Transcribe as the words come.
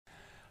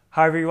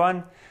Hi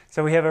everyone.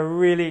 So we have a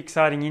really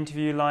exciting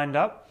interview lined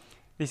up.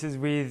 This is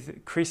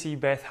with Chrissy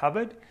Beth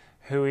Hubbard,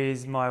 who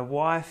is my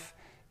wife,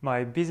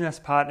 my business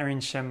partner in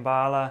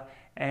Shambhala,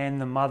 and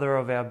the mother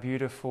of our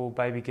beautiful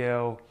baby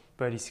girl,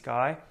 Birdie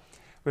Sky.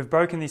 We've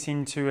broken this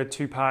into a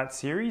two-part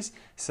series,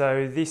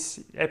 so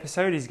this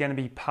episode is going to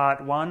be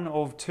part 1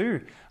 of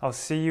 2. I'll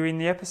see you in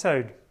the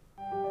episode.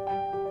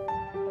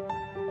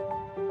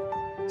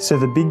 So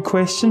the big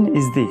question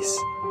is this: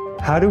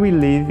 how do we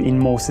live in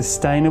more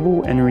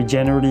sustainable and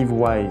regenerative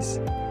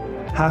ways?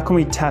 How can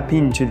we tap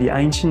into the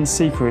ancient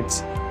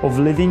secrets of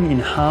living in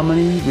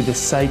harmony with the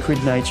sacred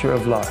nature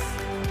of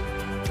life?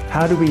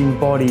 How do we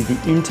embody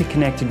the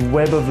interconnected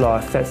web of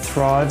life that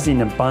thrives in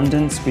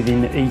abundance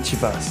within each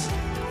of us?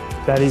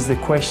 That is the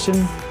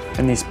question,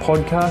 and this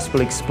podcast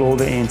will explore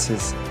the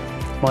answers.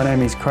 My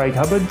name is Craig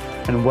Hubbard,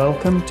 and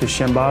welcome to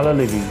Shambhala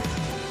Living.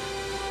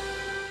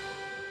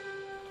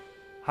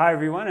 Hi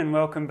everyone, and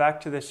welcome back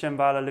to the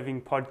Shambhala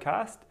Living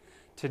podcast.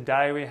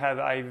 Today we have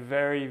a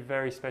very,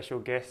 very special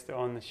guest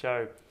on the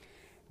show.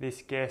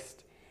 This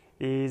guest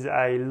is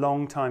a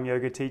long-time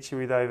yoga teacher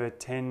with over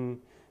 15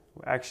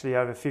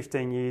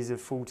 years of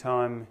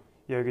full-time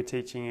yoga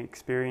teaching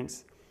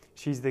experience.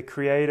 She's the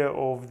creator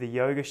of the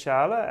Yoga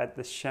Shala at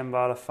the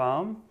Shambhala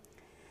Farm.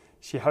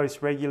 She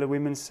hosts regular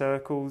women's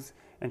circles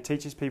and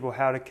teaches people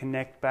how to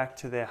connect back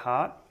to their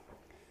heart.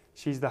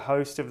 She's the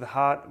host of the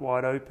Heart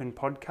Wide Open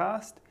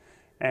podcast,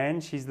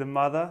 and she's the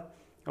mother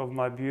of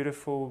my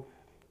beautiful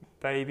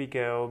baby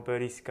girl,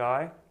 Birdie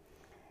Sky.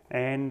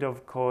 And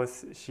of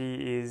course, she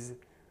is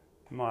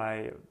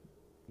my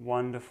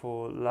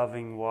wonderful,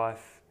 loving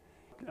wife.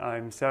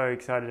 I'm so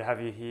excited to have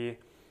you here.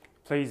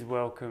 Please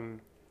welcome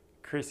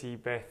Chrissy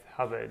Beth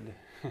Hubbard.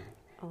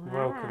 Wow.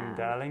 Welcome,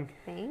 darling.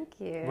 Thank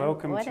you.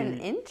 What an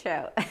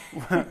intro.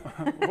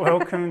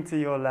 Welcome to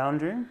your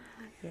lounge room.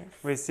 Yes.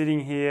 We're sitting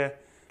here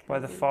by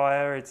the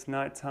fire. It's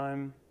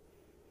nighttime.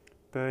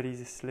 Birdie's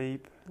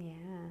asleep. Yeah,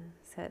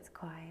 so it's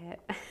quiet.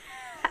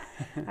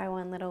 Our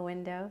one little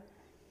window.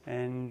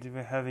 And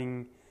we're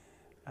having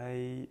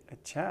a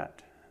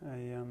chat.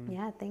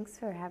 Yeah, thanks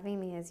for having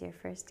me as your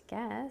first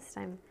guest.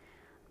 I'm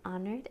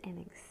honored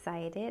and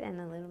excited and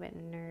a little bit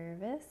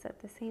nervous at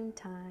the same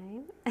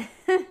time.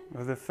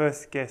 Well, the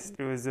first guest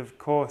was, of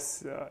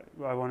course,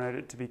 I wanted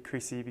it to be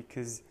Chrissy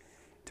because we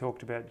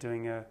talked about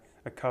doing a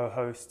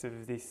co-host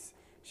of this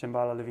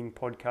Shambhala Living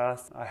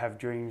podcast. I have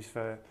dreams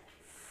for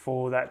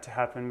that to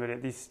happen, but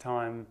at this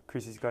time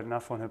Chrissy's got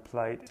enough on her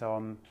plate, so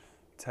I'm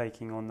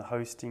taking on the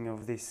hosting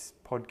of this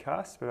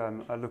podcast, but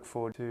I look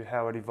forward to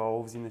how it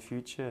evolves in the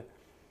future.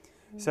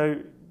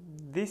 So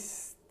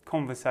this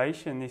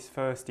conversation, this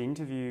first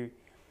interview,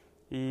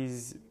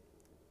 is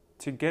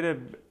to get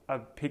a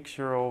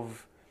picture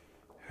of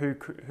who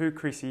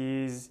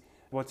Chrissy is,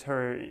 what's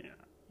her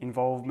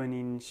involvement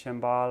in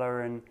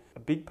Shambhala, and a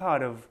big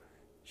part of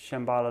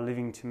Shambhala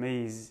living to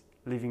me is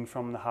living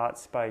from the heart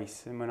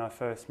space. And when I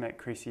first met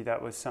Chrissy,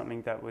 that was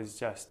something that was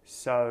just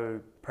so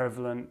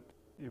prevalent.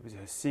 It was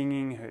her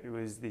singing, it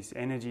was this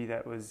energy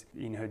that was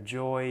in her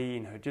joy,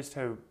 in her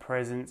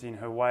presence, in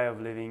her way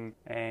of living,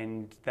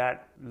 and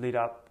that lit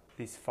up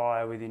this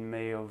fire within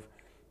me of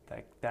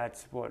like,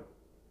 that's what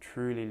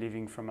truly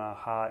living from our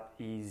heart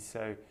is.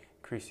 So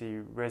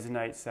Chrissy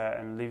resonates that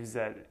and lives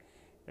that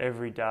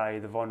every day,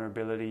 the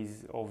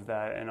vulnerabilities of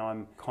that, and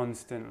I'm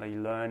constantly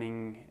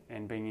learning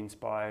and being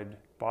inspired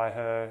by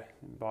her,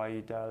 by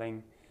you,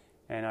 darling.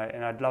 And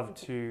I'd love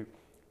to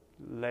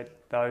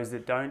let those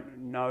that don't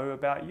know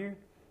about you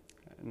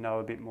know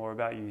a bit more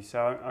about you. So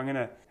I'm going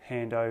to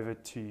hand over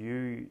to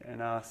you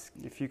and ask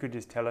if you could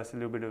just tell us a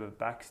little bit of a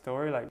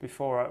backstory, like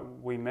before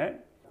we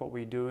met, what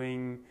we're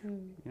doing,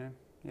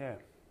 yeah.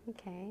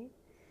 Okay.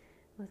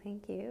 Well,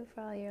 thank you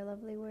for all your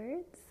lovely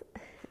words.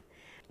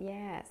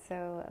 Yeah,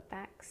 so a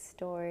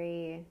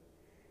backstory.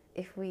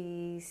 If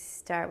we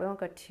start, we won't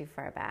go too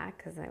far back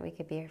because we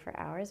could be here for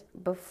hours.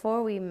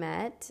 Before we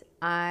met,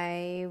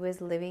 I was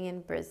living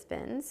in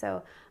Brisbane.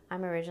 So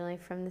I'm originally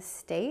from the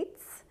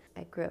States.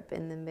 I grew up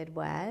in the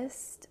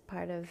Midwest,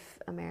 part of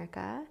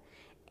America.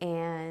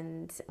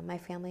 And my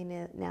family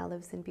now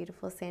lives in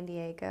beautiful San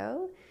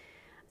Diego.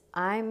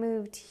 I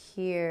moved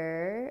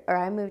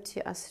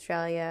to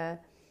Australia,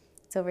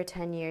 it's over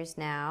 10 years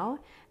now,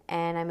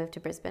 and I moved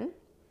to Brisbane.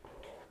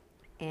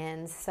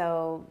 And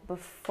so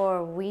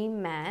before we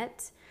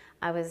met,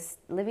 I was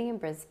living in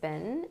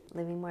Brisbane,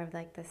 living more of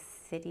like the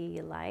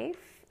city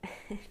life,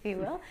 if you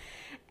will.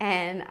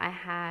 And I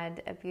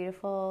had a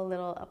beautiful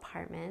little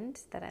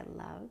apartment that I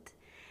loved.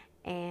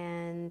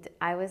 And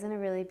I was in a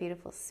really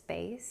beautiful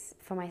space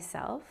for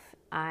myself.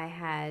 I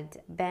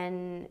had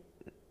been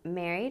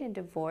married and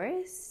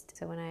divorced.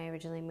 So when I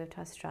originally moved to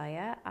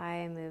Australia,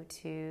 I moved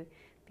to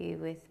be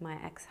with my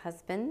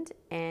ex-husband,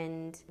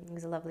 and he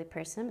was a lovely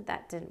person, but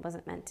that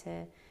wasn't meant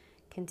to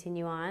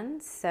continue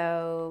on.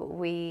 So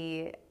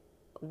we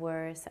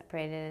were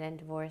separated and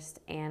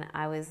divorced, and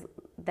I was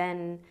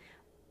then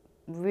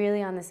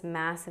really on this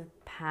massive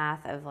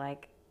path of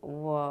like,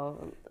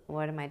 whoa,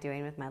 what am I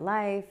doing with my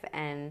life?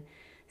 And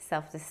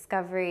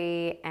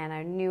self-discovery, and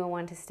I knew I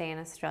wanted to stay in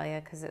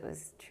Australia because it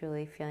was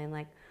truly feeling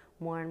like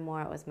more and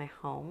more it was my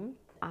home.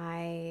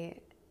 I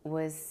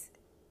was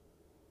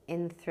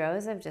in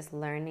throes of just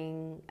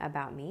learning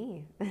about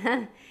me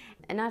and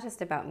not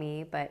just about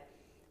me, but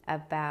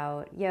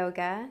about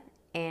yoga,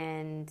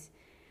 and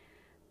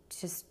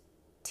just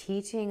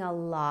teaching a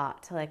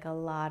lot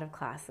of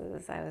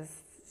classes.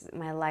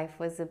 My life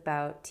was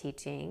about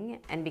teaching,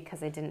 and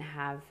because I didn't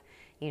have,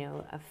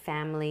 a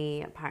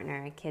family, a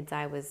partner, kids,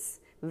 I was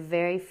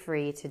very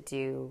free to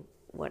do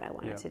what I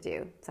wanted to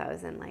do. So I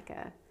was in like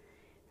a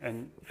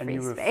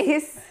free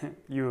space.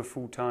 You were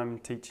full-time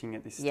teaching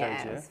at this stage,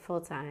 yeah? Yeah, it was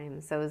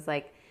full-time. So it was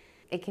like,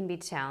 it can be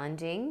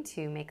challenging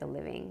to make a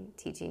living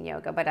teaching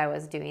yoga, but I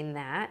was doing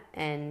that.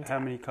 And how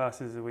many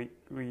classes a week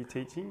were you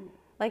teaching?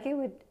 Like, it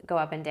would go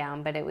up and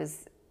down, but it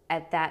was,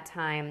 at that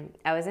time,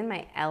 I was in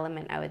my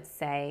element, I would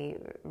say.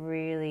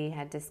 Really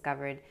had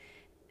discovered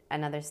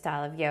another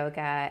style of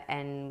yoga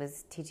and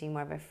was teaching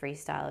more of a free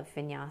style of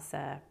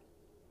vinyasa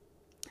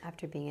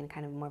after being in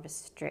kind of more of a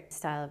strict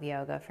style of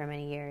yoga for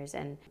many years.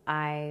 And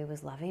I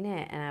was loving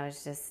it, and I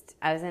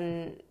was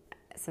in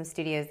some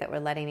studios that were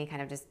letting me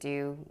kind of just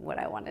do what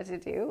I wanted to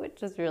do,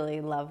 which was really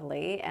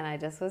lovely. And I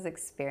just was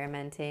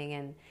experimenting,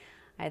 and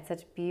I had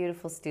such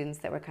beautiful students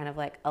that were kind of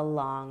like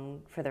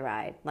along for the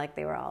ride. Like,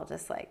 they were all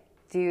just like,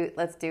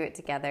 let's do it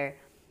together.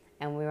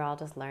 And we were all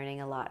just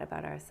learning a lot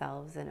about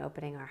ourselves and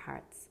opening our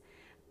hearts.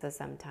 So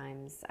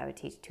sometimes I would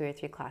teach 2 or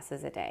 3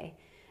 classes a day,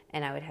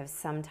 and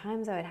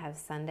sometimes I would have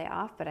Sunday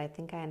off, but I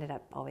think I ended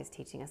up always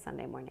teaching a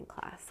Sunday morning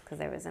class because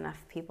there was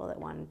enough people that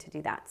wanted to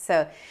do that.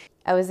 So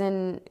I was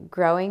in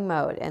growing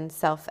mode and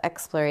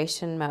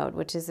self-exploration mode,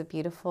 which is a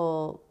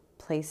beautiful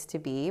place to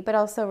be, but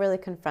also really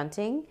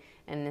confronting.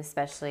 And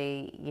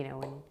especially,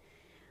 when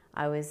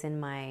I was in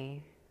my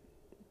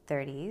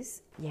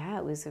 30s,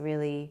 it was a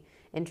really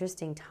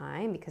interesting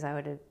time, because I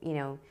would have,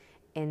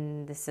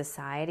 in the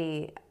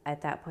society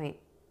at that point,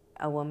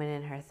 a woman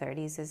in her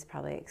 30s is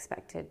probably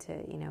expected to,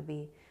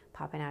 be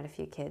popping out a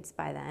few kids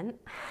by then.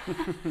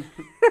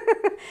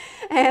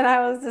 And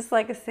I was just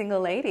like a single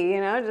lady,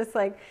 just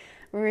like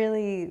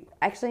really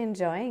actually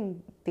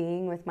enjoying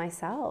being with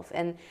myself.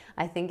 And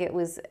I think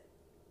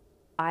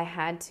I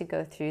had to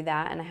go through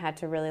that, and I had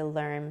to really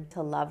learn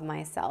to love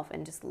myself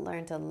and just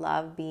learn to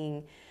love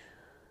being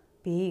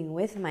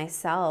with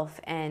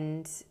myself.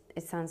 And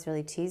it sounds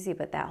really cheesy,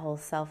 but that whole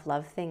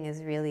self-love thing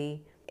is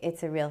really,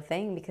 it's a real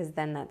thing, because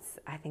then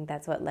I think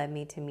that's what led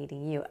me to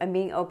meeting you and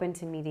being open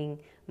to meeting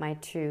my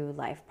true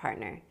life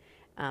partner,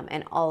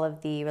 and all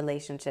of the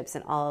relationships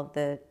and all of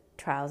the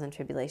trials and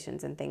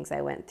tribulations and things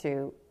I went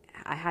through.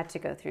 I had to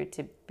go through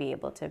to be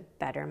able to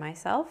better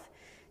myself,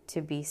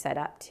 to be set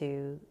up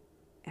to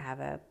have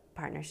a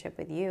partnership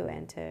with you,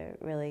 and to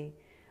really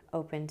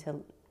open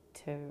to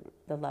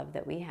the love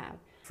that we have.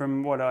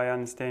 From what I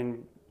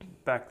understand,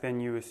 back then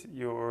you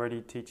were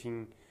already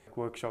teaching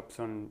workshops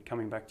on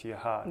coming back to your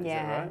heart. Is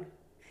that right?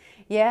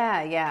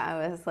 Yeah.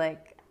 I was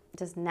like,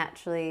 just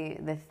naturally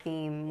the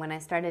theme when I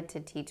started to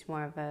teach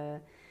more of a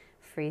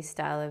free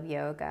style of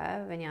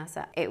yoga,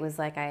 vinyasa. It was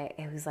like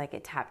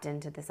it tapped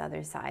into this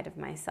other side of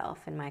myself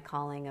and my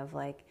calling of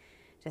like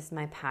just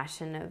my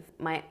passion of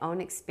my own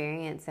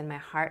experience and my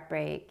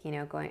heartbreak.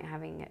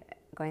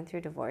 Going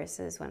through divorce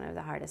is one of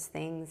the hardest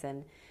things,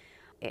 and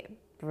it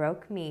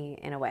broke me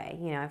in a way.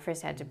 I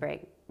first had to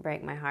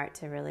break my heart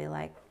to really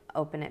like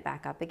open it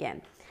back up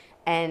again,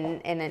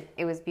 and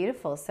it was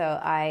beautiful. So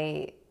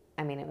I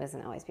mean, it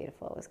wasn't always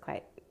beautiful. It was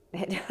quite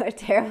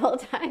terrible at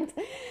times.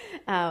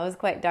 It was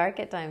quite dark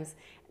at times,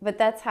 but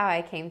that's how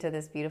I came to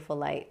this beautiful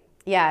light.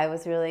 Yeah, I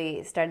was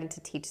really starting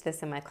to teach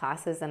this in my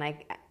classes, and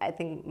I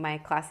think my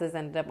classes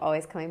ended up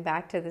always coming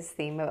back to this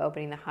theme of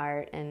opening the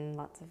heart, and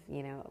lots of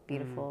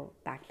beautiful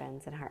back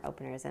bends and heart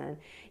openers. And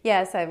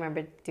so I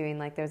remember doing,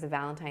 like, there was a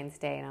Valentine's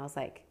Day, and I was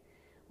like,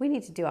 we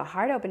need to do a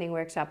heart opening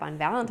workshop on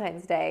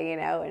Valentine's Day,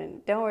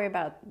 and don't worry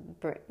about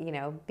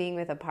being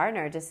with a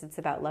partner, just it's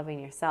about loving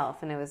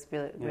yourself. And it was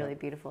really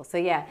beautiful. So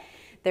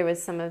there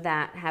was some of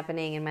that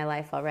happening in my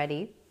life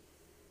already.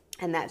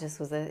 And that just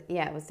was it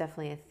was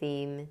definitely a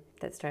theme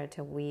that started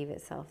to weave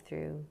itself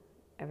through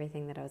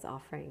everything that I was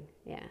offering.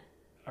 Yeah.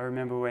 I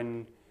remember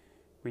when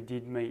we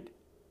did meet,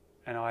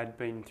 and I'd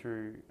been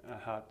through a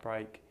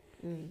heartbreak,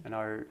 and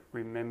I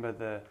remember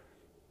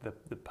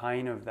the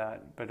pain of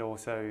that, but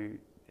also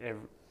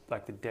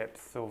like the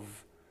depth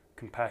of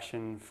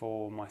compassion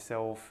for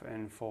myself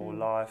and for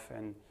life,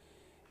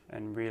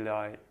 and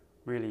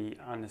really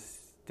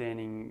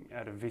understanding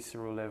at a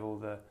visceral level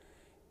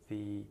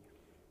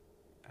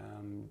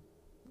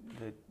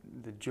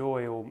the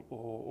joy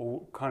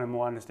or kind of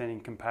more understanding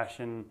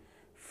compassion,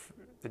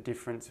 the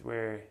difference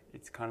where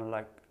it's kind of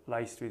like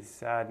laced with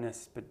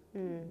sadness,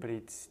 but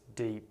it's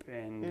deep.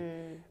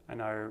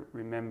 And I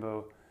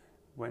remember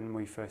when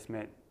we first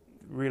met,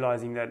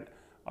 realizing that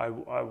I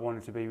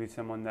wanted to be with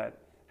someone that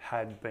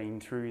had been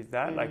through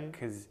that, like,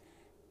 because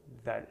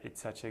that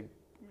it's such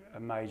a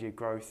major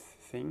growth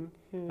thing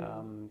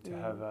to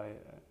have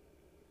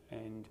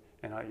and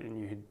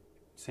you had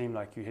seemed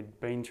like you had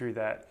been through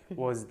that.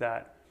 Was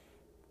that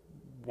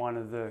one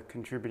of the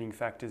contributing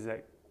factors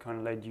that kind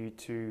of led you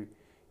to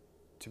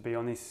be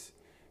on this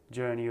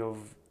journey of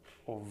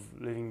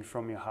living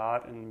from your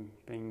heart and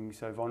being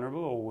so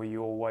vulnerable, or were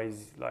you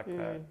always like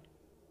that?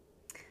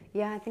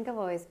 Yeah, I think I've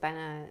always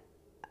been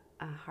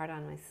a heart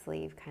on my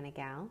sleeve kind of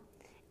gal.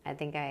 I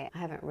think I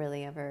haven't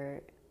really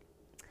ever,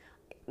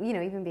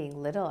 even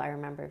being little, I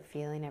remember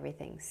feeling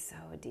everything so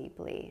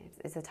deeply.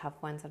 It's a tough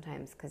one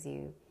sometimes because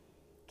you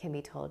can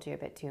be told you're a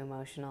bit too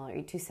emotional or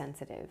you're too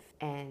sensitive.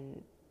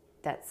 And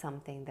that's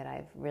something that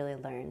I've really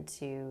learned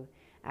to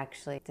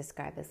actually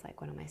describe as like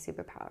one of my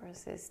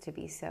superpowers, is to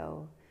be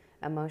so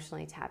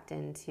emotionally tapped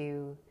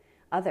into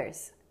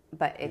others.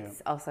 But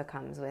it also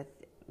comes with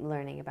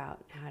learning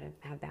about how to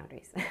have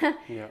boundaries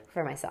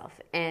for myself.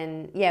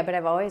 And but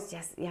I've always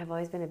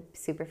been a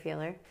super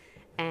feeler.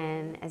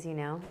 And as you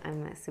know,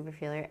 I'm a super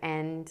feeler.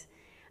 And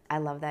I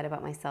love that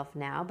about myself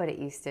now, but it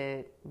used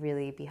to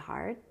really be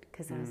hard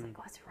because I was like,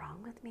 what's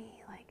wrong with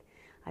me? Like,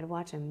 I'd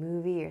watch a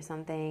movie or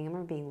something. I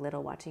remember being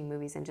little watching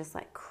movies and just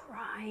like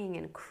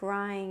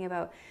crying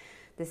about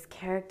this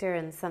character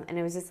and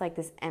it was just like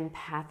this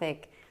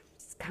empathic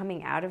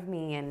coming out of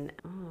me, and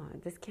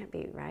this can't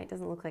be right. It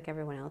doesn't look like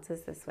everyone else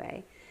is this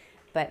way.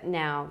 But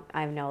now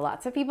I know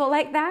lots of people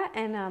like that,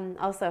 and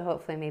also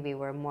hopefully maybe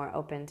we're more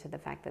open to the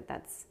fact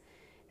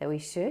that we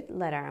should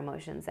let our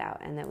emotions out,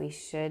 and that we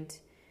should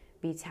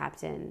be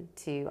tapped in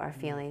to our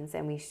feelings,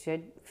 and we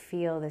should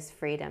feel this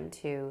freedom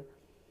to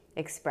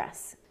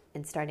express,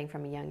 and starting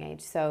from a young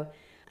age. So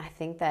I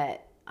think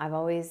that I've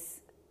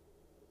always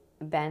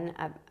been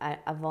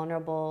a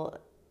vulnerable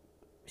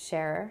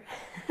sharer,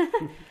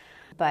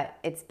 but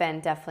it's been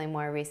definitely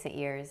more recent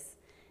years,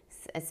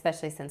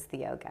 especially since the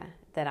yoga,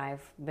 that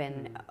I've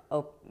been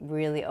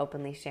really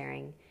openly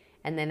sharing.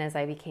 And then as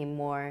I became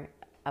more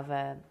of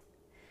a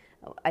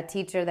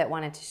teacher that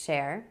wanted to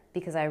share,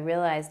 because I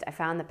realized I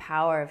found the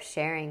power of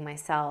sharing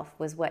myself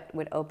was what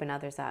would open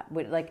others up.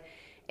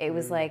 It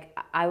was like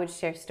I would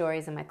share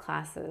stories in my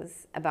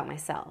classes about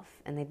myself,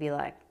 and they'd be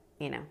like,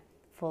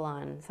 full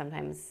on,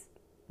 sometimes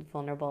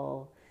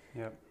vulnerable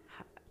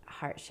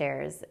heart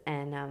shares,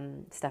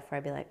 and stuff where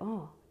I'd be like,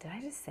 oh, did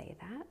I just say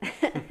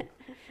that?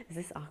 Is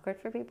this awkward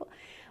for people?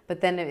 But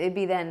then it'd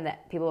be then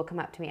that people would come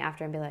up to me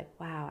after and be like,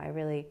 wow,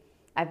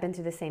 I've been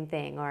through the same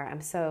thing, or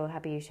I'm so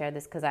happy you shared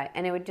this,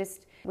 and it would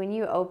just, when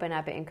you open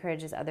up, it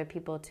encourages other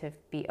people to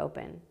be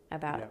open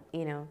about,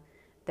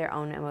 their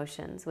own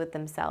emotions with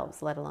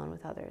themselves, let alone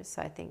with others.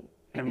 So I think.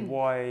 And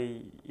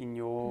why, in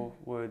your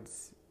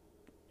words,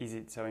 is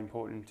it so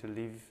important to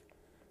live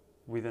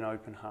with an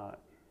open heart?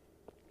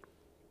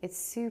 It's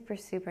super,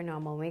 super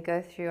normal. We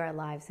go through our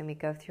lives and we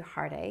go through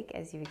heartache,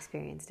 as you've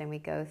experienced, and we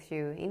go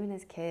through, even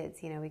as kids,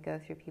 we go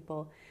through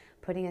people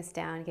putting us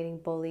down, getting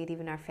bullied,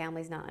 even our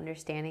families not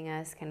understanding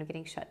us, kind of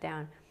getting shut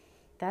down.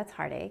 That's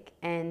heartache.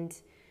 And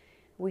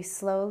we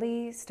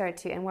slowly start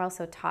to, and we're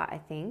also taught, I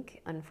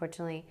think,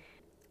 unfortunately,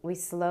 we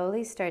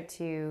slowly start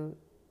to,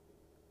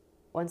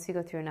 once we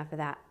go through enough of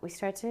that, we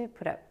start to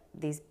put up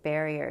these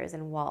barriers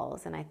and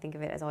walls. And I think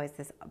of it as always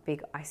this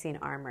big, I see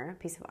a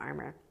piece of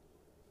armor.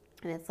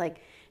 And it's like,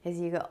 as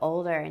you get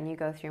older and you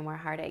go through more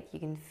heartache, you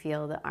can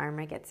feel the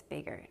armor gets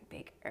bigger and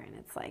bigger. And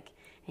it's like,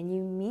 and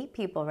you meet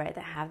people, right,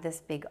 that have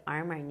this big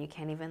armor, and you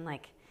can't even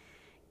like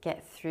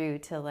get through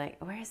to like,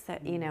 where's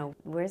that,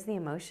 where's the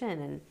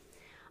emotion? And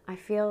I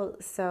feel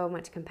so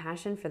much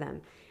compassion for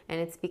them. And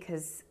it's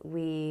because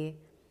we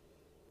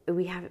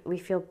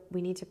feel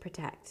we need to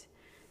protect.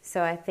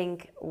 So I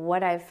think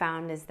what I've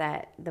found is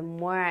that the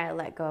more I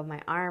let go of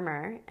my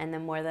armor, and the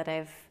more that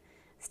I've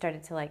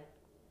started to like,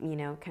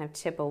 kind of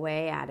chip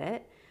away at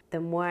it, the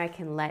more I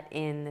can let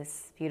in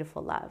this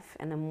beautiful love,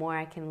 and the more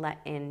I can let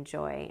in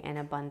joy and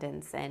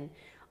abundance and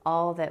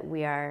all that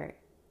we are,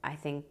 I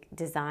think,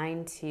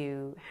 designed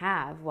to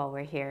have while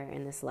we're here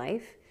in this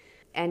life.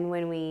 And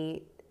when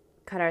we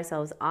cut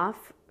ourselves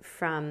off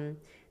from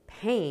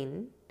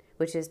pain,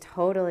 which is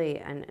totally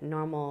a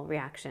normal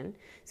reaction,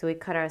 so we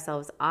cut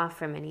ourselves off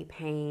from any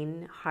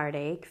pain,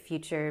 heartache,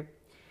 future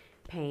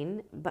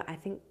pain, but I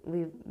think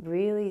we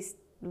really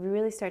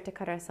start to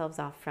cut ourselves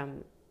off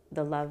from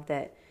the love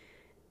that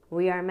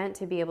we are meant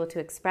to be able to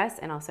express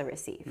and also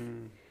receive.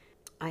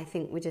 I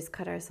think we just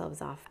cut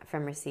ourselves off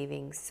from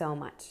receiving so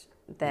much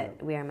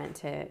that we are meant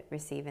to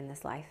receive in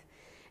this life.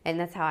 And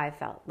that's how I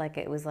felt. Like,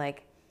 it was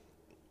like,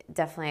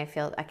 definitely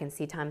I can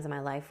see times in my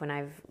life when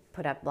I've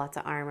put up lots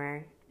of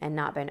armor and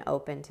not been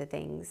open to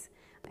things,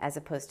 as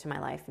opposed to my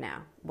life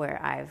now,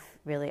 where I've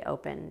really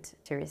opened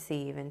to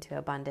receive and to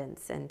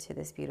abundance and to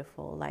this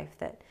beautiful life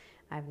that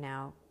I've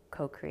now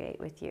co-create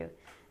with you.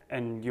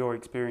 And your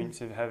experience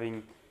of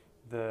having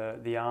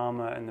the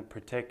armor and the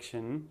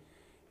protection,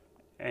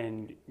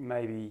 and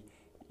maybe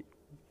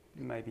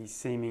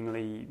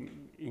seemingly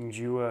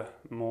endure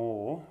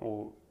more,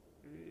 or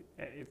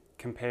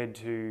compared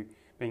to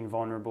being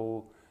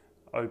vulnerable,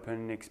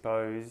 open,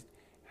 exposed,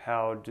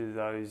 how do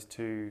those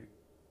two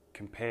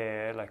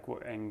compare?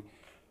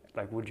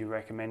 Would you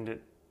recommend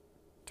it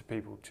to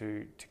people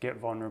to get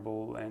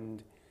vulnerable?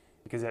 And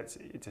because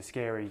it's a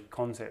scary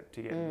concept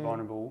to get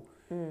vulnerable,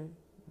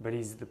 but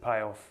is the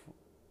payoff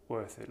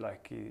worth it?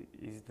 Like,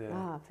 is the...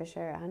 Oh, for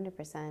sure,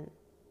 100%.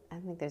 I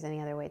don't think there's any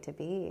other way to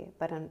be.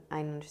 But I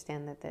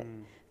understand that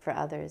for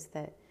others,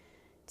 that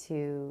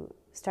to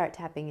start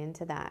tapping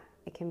into that,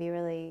 it can be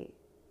really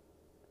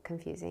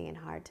confusing and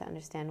hard to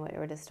understand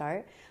where to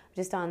start.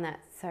 Just on that,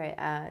 sorry,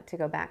 to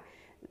go back,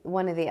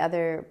 one of the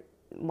other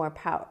more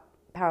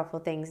powerful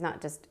things,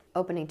 not just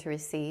opening to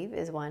receive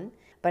is one,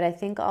 but I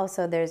think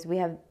also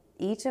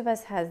each of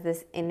us has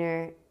this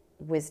inner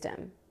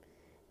wisdom.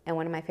 And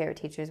one of my favorite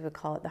teachers would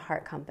call it the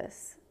heart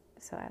compass.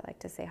 So I like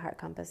to say heart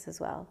compass as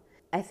well.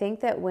 I think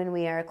that when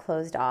we are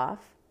closed off,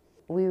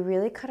 we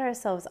really cut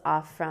ourselves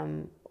off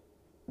from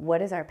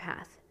what is our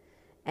path.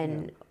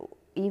 And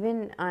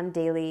even on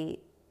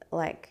daily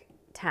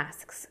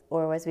tasks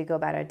or as we go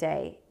about our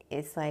day,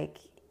 it's like,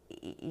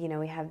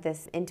 we have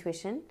this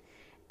intuition.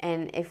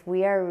 And if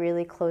we are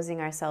really closing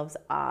ourselves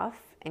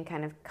off and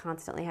kind of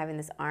constantly having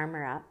this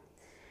armor up,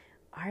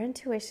 our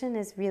intuition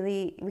is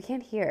really, we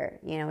can't hear,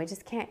 we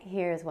just can't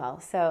hear as well.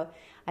 So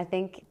I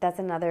think that's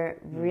another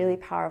really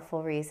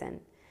powerful reason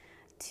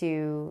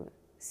to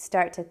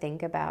start to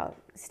think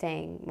about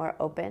staying more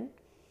open,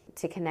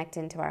 to connect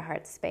into our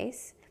heart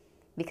space.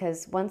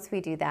 Because once we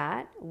do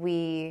that,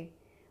 we,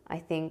 I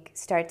think,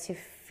 start to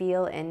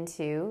feel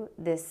into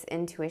this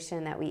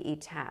intuition that we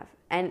each have.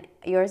 And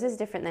yours is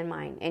different than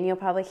mine, and you'll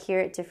probably hear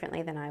it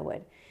differently than I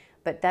would.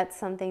 But that's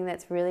something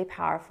that's really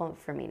powerful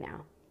for me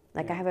now.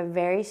 I have a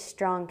very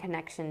strong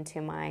connection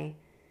to my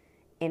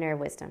inner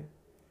wisdom.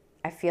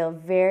 I feel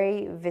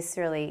very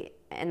viscerally,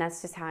 and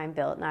that's just how I'm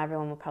built. Not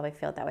everyone will probably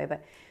feel it that way,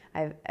 but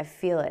I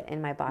feel it in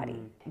my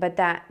body. But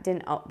that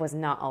was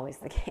not always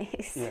the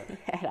case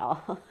at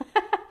all.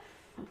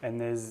 And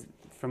there's,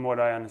 from what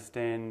I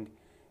understand,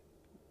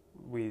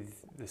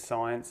 with the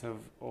science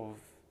of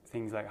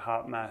things like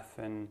heart math,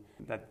 and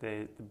that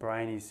the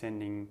brain is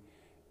sending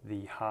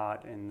the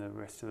heart and the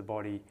rest of the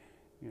body,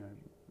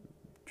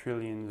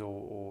 trillions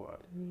or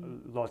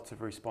lots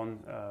of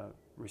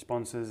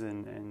responses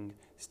and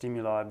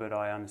stimuli, but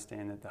I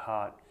understand that the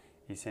heart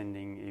is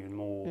sending even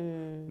more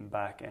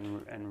back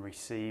and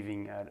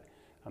receiving at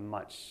a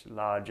much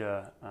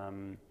larger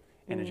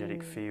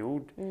energetic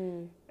field,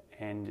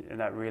 and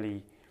that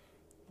really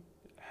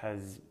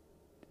has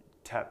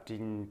tapped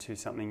into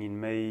something in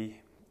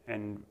me.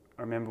 And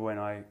I remember when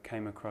I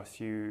came across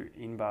you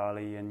in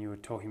Bali and you were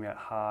talking about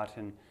heart,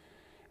 and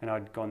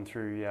I'd gone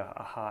through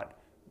a heart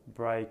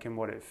break, and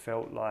what it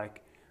felt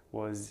like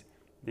was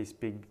this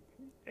big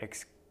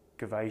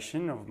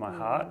excavation of my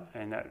heart,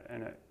 and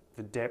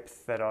the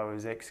depth that I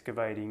was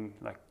excavating,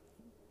 like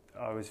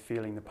I was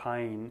feeling the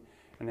pain.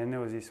 And then there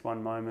was this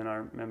one moment I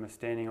remember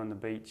standing on the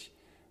beach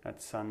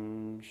at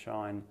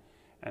sunshine,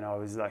 and I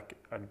was like,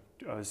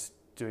 I was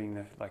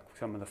doing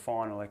some of the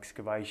final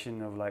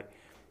excavation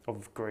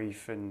of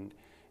grief, and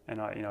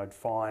I'd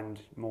find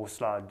more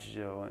sludge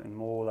and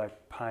more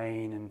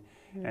pain,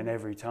 and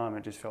every time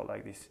it just felt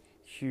like this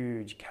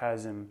huge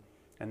chasm.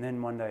 And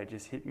then one day it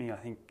just hit me. I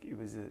think it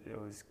was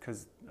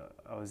because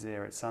I was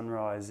there at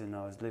sunrise and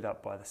I was lit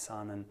up by the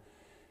sun,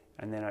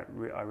 and then I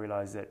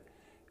realized that,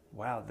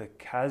 wow, the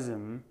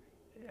chasm,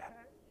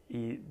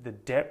 the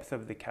depth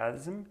of the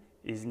chasm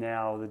is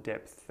now the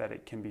depth that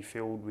it can be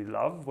filled with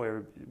love,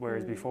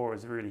 whereas before it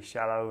was really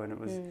shallow, and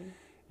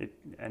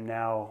and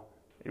now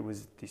it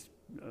was this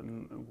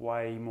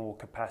way more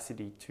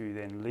capacity to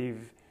then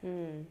live.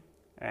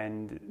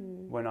 And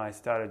when I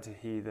started to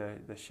hear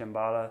the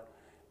Shambhala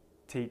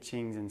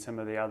teachings and some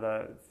of the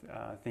other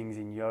things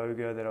in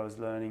yoga that I was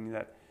learning,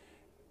 that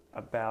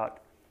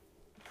about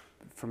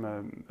from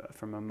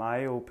a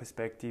male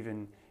perspective,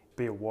 and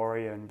be a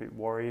warrior and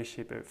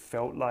warriorship, it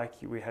felt like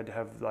we had to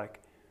have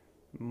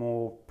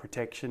more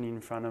protection in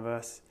front of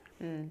us.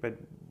 But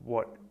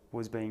what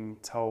was being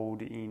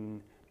told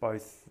in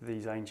both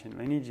these ancient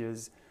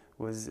lineages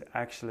was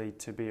actually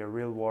to be a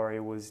real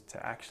warrior was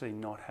to actually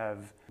not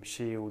have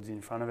shields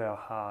in front of our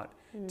heart,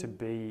 to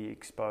be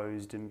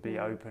exposed and be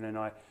open. And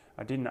I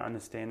didn't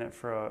understand it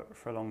for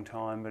a long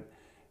time, but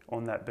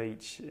on that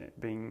beach,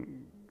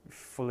 being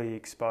fully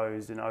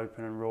exposed and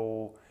open and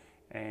raw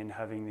and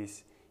having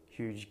this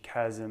huge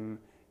chasm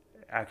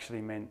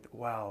actually meant,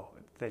 wow,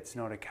 that's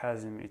not a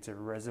chasm, it's a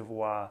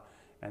reservoir,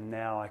 and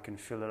now I can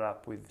fill it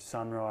up with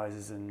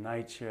sunrises and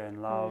nature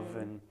and love.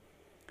 And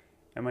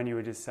when you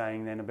were just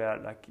saying then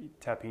about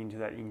tapping into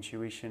that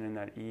intuition and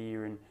that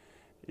ear, and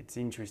it's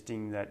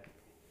interesting that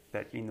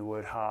in the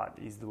word heart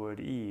is the word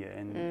ear,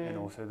 and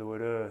also the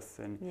word earth,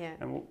 and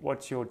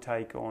what's your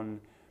take on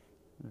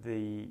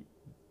the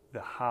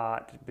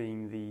heart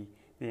being the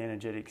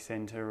energetic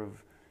center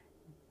of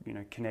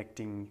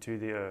connecting to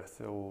the earth,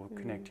 or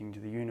connecting to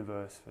the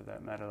universe for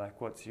that matter?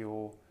 What's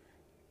your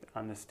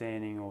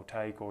understanding or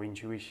take or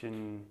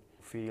intuition,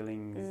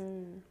 feelings?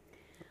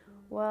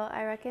 Well,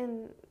 I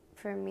reckon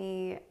for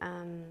me,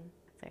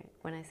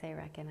 when I say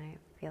reckon, I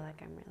feel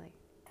like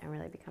I'm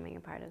really becoming a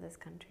part of this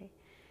country.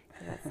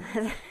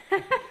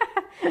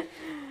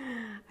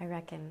 I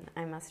reckon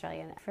I'm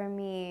Australian. For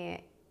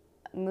me,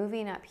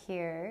 moving up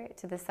here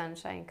to the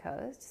Sunshine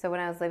Coast, so when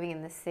I was living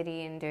in the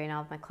city and doing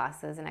all of my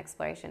classes and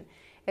exploration,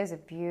 it was a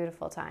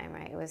beautiful time,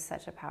 right? It was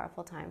such a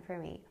powerful time for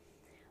me.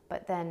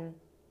 But then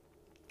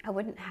I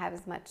wouldn't have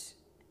as much.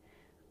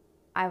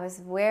 I was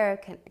aware of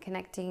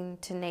connecting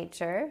to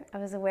nature. I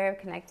was aware of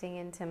connecting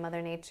into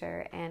Mother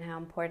Nature and how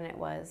important it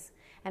was.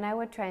 And I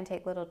would try and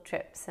take little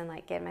trips and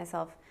like get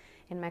myself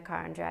in my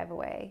car and drive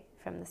away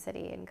from the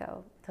city and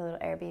go to little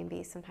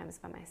Airbnb sometimes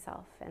by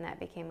myself. And that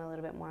became a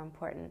little bit more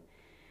important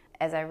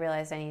as I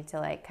realized I needed to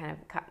like kind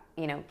of,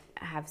 you know,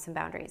 have some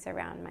boundaries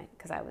around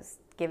because I was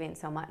giving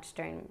so much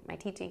during my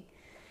teaching.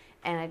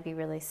 And I'd be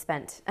really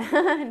spent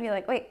and be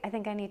like, wait, I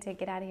think I need to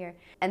get out of here.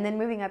 And then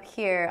moving up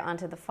here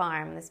onto the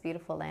farm, this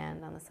beautiful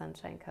land on the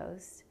Sunshine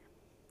Coast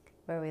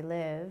where we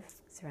live,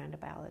 surrounded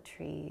by all the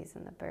trees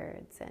and the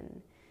birds.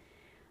 And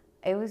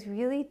it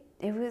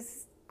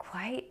was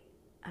quite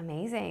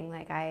amazing.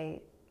 Like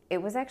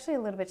it was actually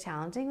a little bit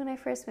challenging when I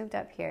first moved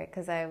up here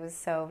because I was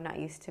so not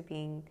used to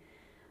being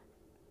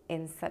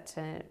in such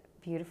a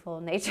beautiful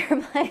nature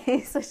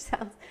place, which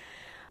sounds...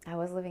 I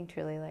was living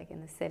truly like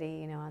in the city,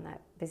 you know, on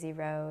that busy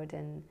road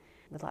and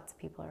with lots of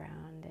people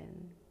around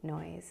and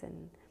noise,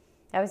 and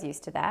I was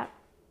used to that.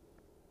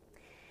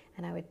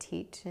 And I would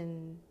teach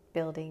in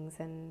buildings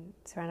and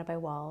surrounded by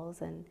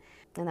walls, and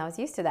I was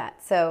used to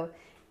that. So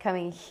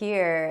coming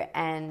here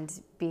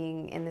and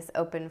being in this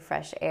open,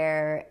 fresh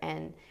air,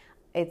 and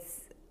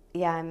it's,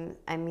 yeah,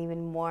 I'm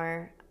even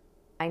more,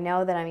 I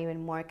know that I'm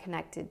even more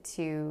connected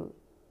to,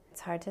 it's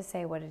hard to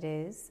say what it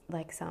is,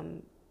 like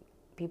some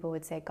people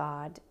would say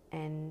God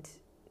and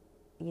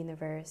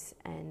universe,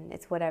 and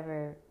it's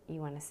whatever you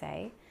want to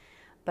say,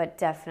 but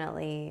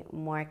definitely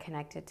more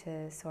connected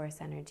to source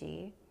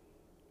energy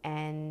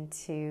and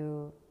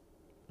to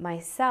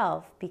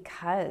myself,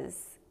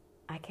 because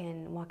I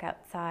can walk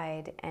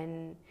outside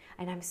and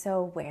I'm so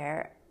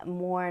aware.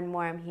 More and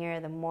more I'm here,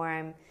 the more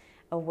I'm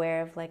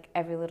aware of like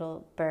every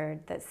little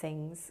bird that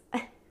sings.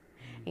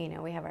 You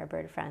know, we have our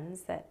bird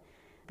friends that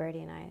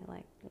Birdie and I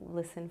like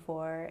listen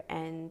for,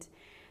 and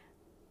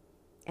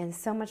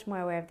so much more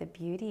aware of the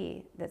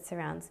beauty that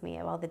surrounds me,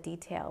 of all the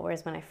detail.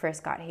 Whereas when I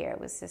first got here, it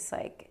was just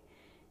like,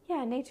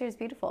 yeah, nature is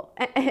beautiful.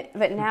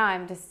 But now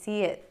I'm just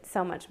see it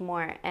so much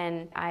more.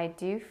 And I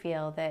do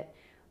feel that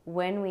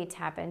when we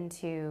tap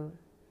into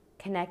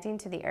connecting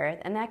to the earth,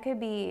 and that could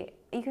be,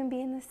 you can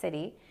be in the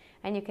city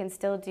and you can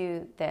still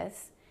do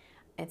this.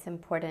 It's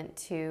important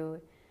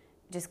to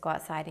just go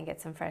outside and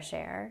get some fresh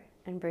air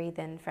and breathe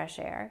in fresh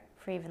air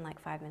for even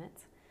like 5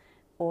 minutes.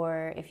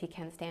 Or if you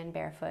can, stand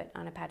barefoot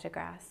on a patch of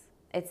grass.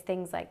 It's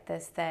things like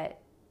this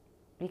that,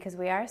 because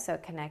we are so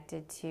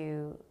connected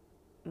to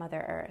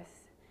Mother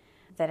Earth,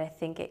 that I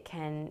think it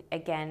can,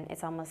 again,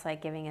 it's almost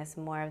like giving us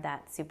more of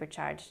that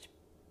supercharged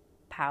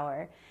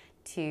power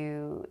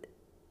to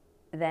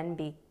then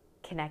be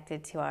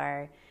connected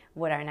to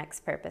what our next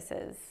purpose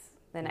is,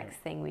 the next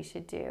thing we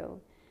should do,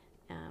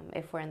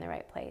 if we're in the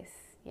right place.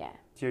 Yeah.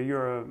 So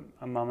you're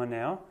a mama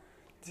now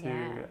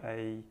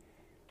to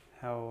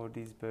how old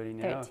is Birdie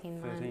now?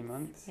 13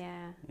 months.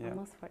 Yeah,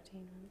 almost 14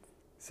 months.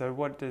 So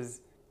what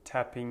does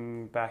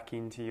tapping back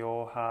into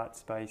your heart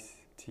space,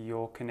 to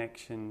your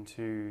connection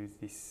to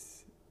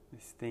this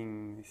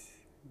thing, this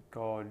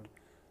God,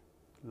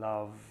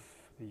 love,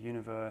 the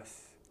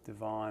universe,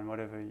 divine,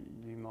 whatever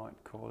you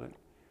might call it,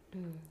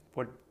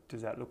 what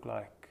does that look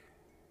like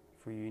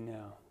for you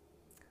now?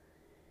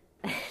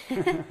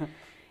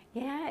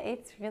 Yeah,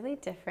 it's really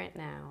different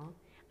now.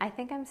 I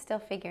think I'm still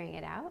figuring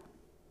it out.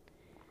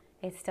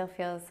 It still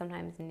feels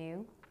sometimes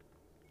new.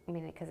 I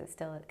mean, because it's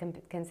still,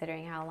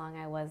 considering how long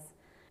I was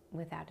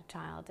without a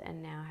child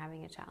and now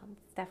having a child,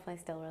 it's definitely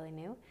still really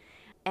new.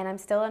 And I'm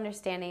still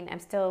understanding, I'm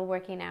still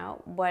working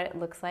out what it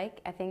looks like.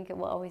 I think it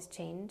will always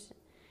change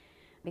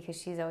because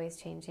she's always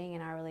changing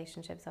and our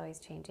relationship's always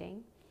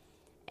changing.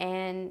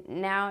 And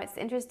now it's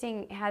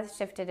interesting, it has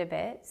shifted a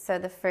bit. So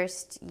the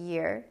first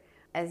year,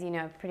 as you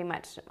know, pretty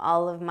much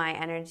all of my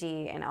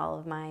energy and all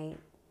of my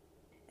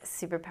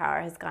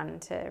superpower has gone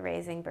into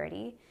raising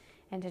Birdie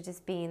and to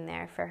just being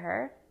there for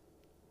her.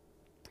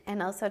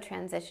 And also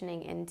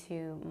transitioning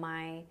into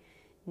my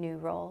new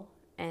role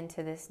and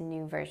to this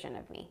new version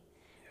of me,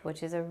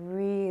 which is a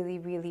really,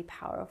 really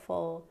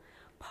powerful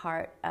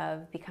part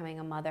of becoming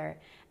a mother,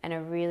 and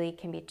a really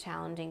can be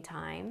challenging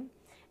time.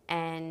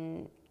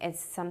 And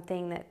it's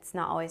something that's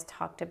not always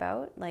talked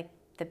about. Like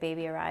the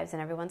baby arrives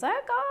and everyone's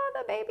like, oh,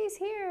 the baby's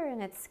here.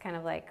 And it's kind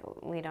of like,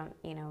 we don't,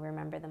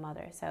 remember the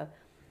mother. So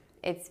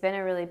it's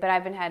been but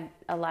I've had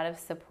a lot of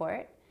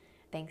support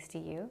thanks to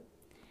you.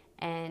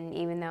 And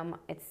even though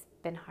it's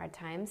been hard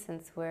times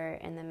since we're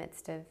in the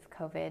midst of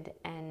COVID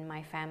and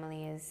my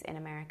family is in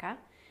America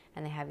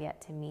and they have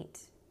yet to meet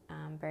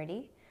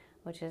Birdie,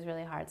 which is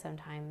really hard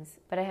sometimes.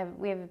 But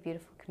we have a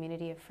beautiful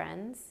community of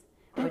friends,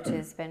 which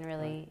has been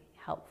really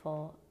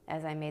helpful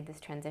as I made this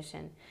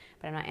transition.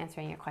 But I'm not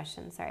answering your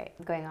question, sorry,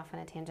 I'm going off on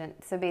a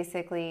tangent. So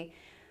basically,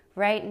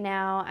 right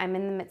now I'm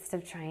in the midst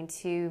of trying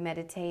to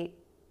meditate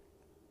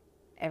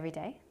every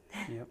day.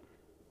 Yep.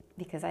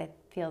 Because I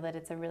feel that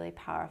it's a really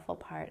powerful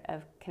part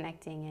of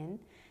connecting in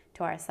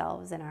to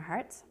ourselves and our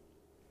hearts.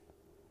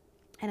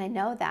 And I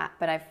know that,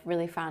 but I've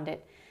really found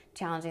it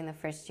challenging the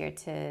first year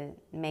to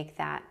make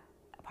that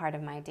a part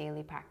of my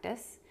daily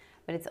practice.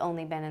 But it's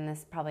only been in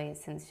this probably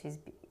since she's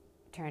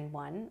turned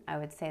 1. I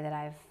would say that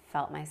I've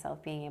felt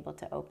myself being able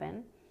to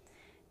open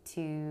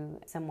to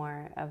some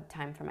more of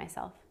time for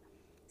myself.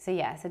 So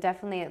yeah, so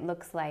definitely it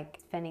looks like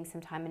spending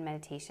some time in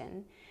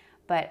meditation.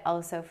 But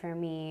also for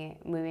me,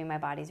 moving my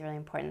body is really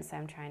important. So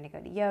I'm trying to go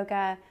to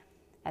yoga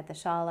at the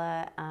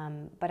Shala.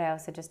 But I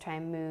also just try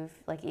and move,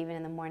 like even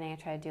in the morning, I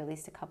try to do at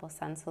least a couple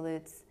sun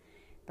salutes.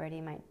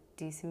 Birdie might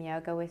do some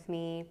yoga with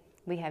me.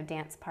 We have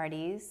dance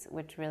parties,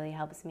 which really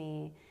helps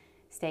me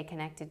stay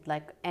connected.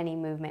 Like any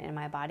movement in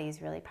my body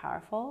is really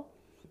powerful.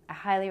 I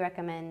highly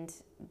recommend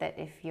that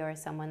if you're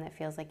someone that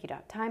feels like you don't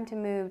have time to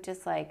move,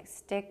 just like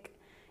stick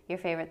your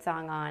favorite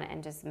song on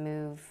and just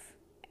move.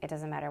 It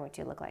doesn't matter what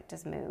you look like,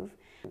 just move.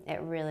 It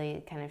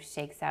really kind of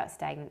shakes out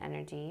stagnant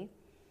energy.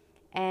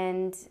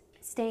 And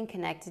staying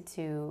connected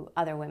to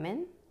other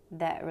women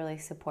that really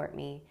support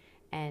me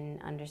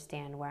and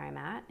understand where I'm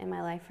at in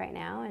my life right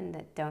now, and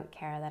that don't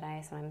care that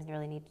I sometimes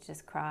really need to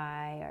just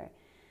cry or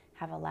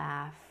have a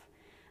laugh.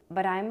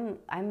 But I'm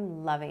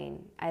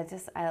loving.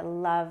 I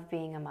love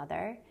being a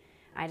mother.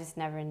 I just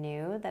never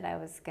knew that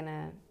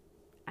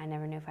I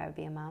never knew if I would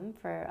be a mom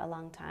for a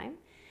long time.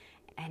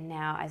 And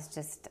now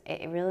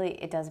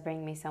it does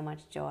bring me so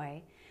much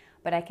joy.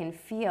 But I can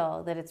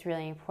feel that it's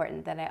really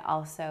important that I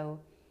also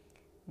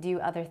do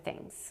other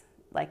things.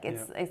 Like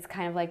it's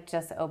kind of like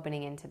just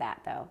opening into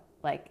that though.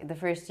 Like the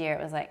first year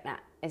it was like, nah,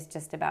 it's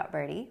just about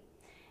Birdie.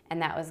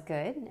 And that was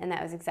good. And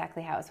that was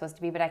exactly how it was supposed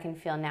to be. But I can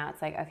feel now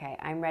it's like, okay,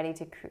 I'm ready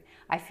to,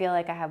 I feel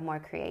like I have more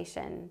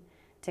creation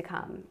to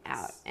come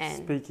out.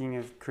 And speaking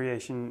of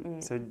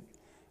creation, so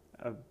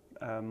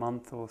a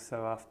month or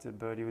so after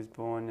Birdie was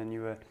born and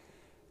you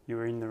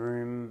were in the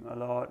room a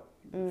lot,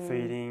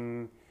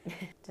 feeding.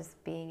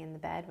 Just being in the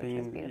bed, which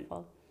was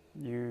beautiful.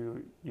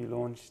 You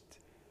launched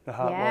the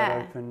Heart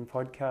Wide Open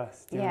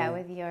podcast.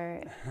 With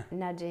your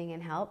nudging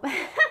and help.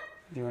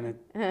 Do you want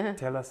to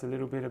tell us a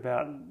little bit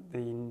about the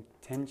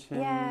intention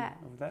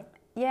of that?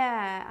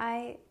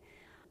 Yeah,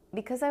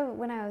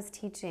 when I was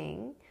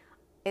teaching,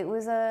 it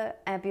was a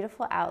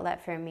beautiful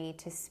outlet for me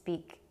to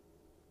speak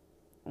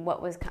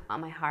what was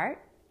on my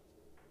heart.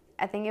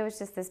 I think it was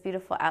just this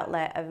beautiful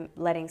outlet of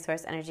letting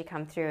source energy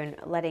come through and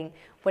letting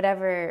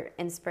whatever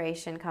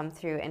inspiration come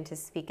through and to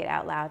speak it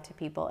out loud to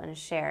people and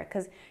share.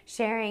 Because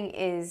sharing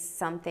is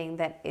something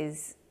that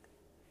is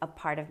a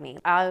part of me.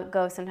 I'll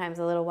go sometimes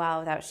a little while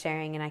without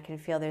sharing and I can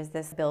feel there's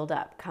this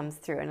buildup comes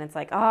through and it's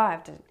like, oh, I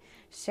have to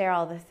share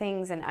all the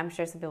things. And I'm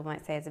sure some people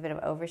might say it's a bit of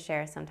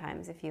overshare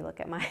sometimes if you look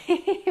at my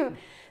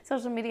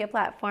social media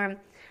platform,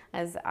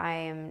 as I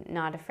am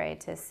not afraid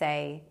to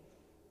say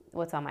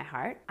what's on my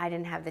heart. I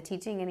didn't have the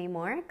teaching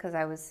anymore because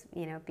I was,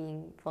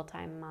 being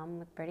full-time mom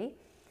with Birdie.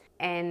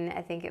 And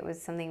I think it was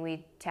something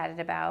we chatted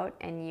about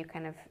and you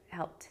kind of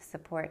helped to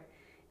support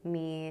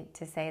me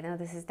to say, no,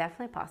 this is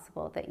definitely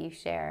possible that you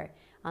share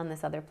on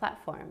this other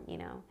platform,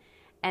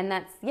 And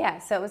that's,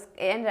 so it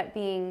ended up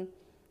being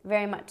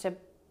very much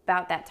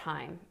about that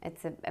time.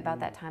 It's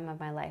about that time of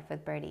my life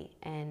with Birdie.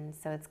 And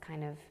so it's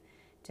kind of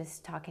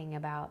just talking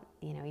about,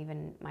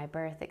 even my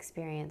birth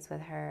experience with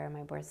her,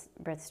 my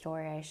birth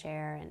story I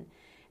share,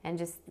 and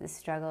just the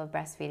struggle of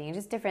breastfeeding, and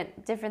just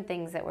different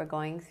things that we're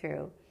going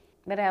through.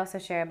 But I also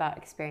share about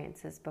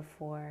experiences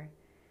before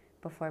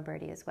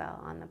Birdie as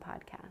well on the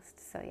podcast.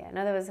 So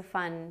that was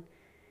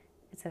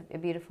it's a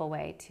beautiful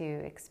way to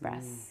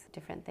express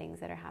different things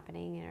that are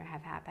happening or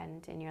have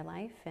happened in your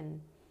life. And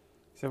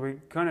so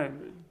we're kind of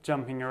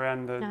jumping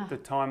around the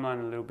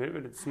timeline a little bit,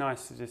 but it's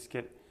nice to just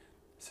get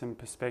some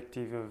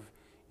perspective of,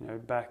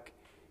 back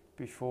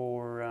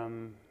before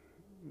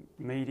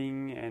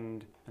meeting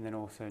and then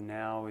also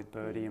now with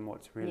Birdie and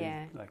what's really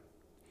like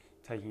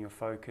taking your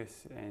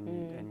focus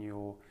and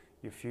your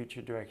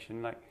future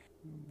direction. Like,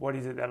 what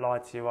is it that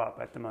lights you up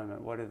at the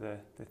moment? What are the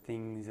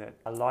things that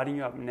are lighting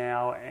you up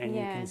now and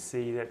you can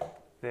see that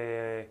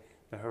the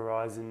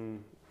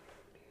horizon,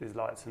 there's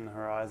lights on the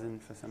horizon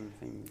for some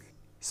things?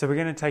 So we're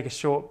going to take a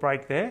short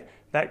break there.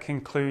 That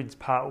concludes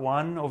part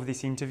 1 of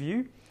this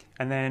interview,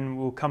 and then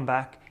we'll come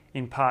back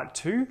in part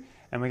 2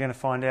 and we're going to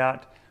find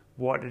out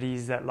what it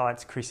is that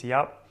lights Chrissy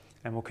up,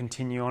 and we'll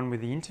continue on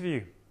with the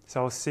interview.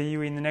 So I'll see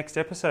you in the next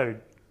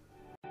episode.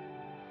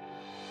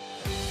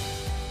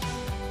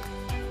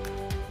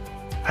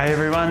 Hey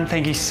everyone,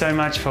 thank you so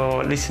much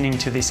for listening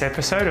to this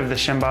episode of the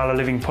Shambhala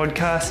Living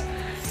Podcast.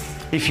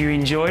 If you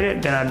enjoyed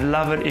it, then I'd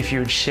love it if you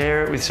would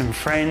share it with some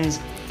friends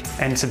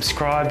and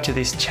subscribe to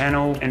this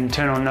channel and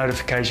turn on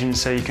notifications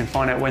so you can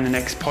find out when the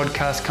next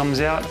podcast comes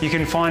out. You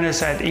can find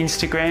us at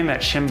Instagram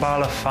at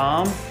Shambhala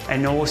Farm,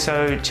 and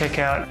also check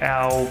out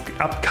our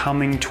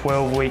upcoming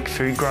 12-week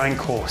food growing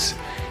course.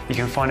 You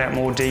can find out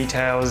more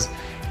details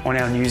on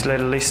our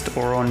newsletter list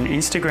or on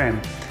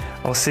Instagram.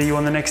 I'll see you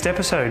on the next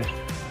episode.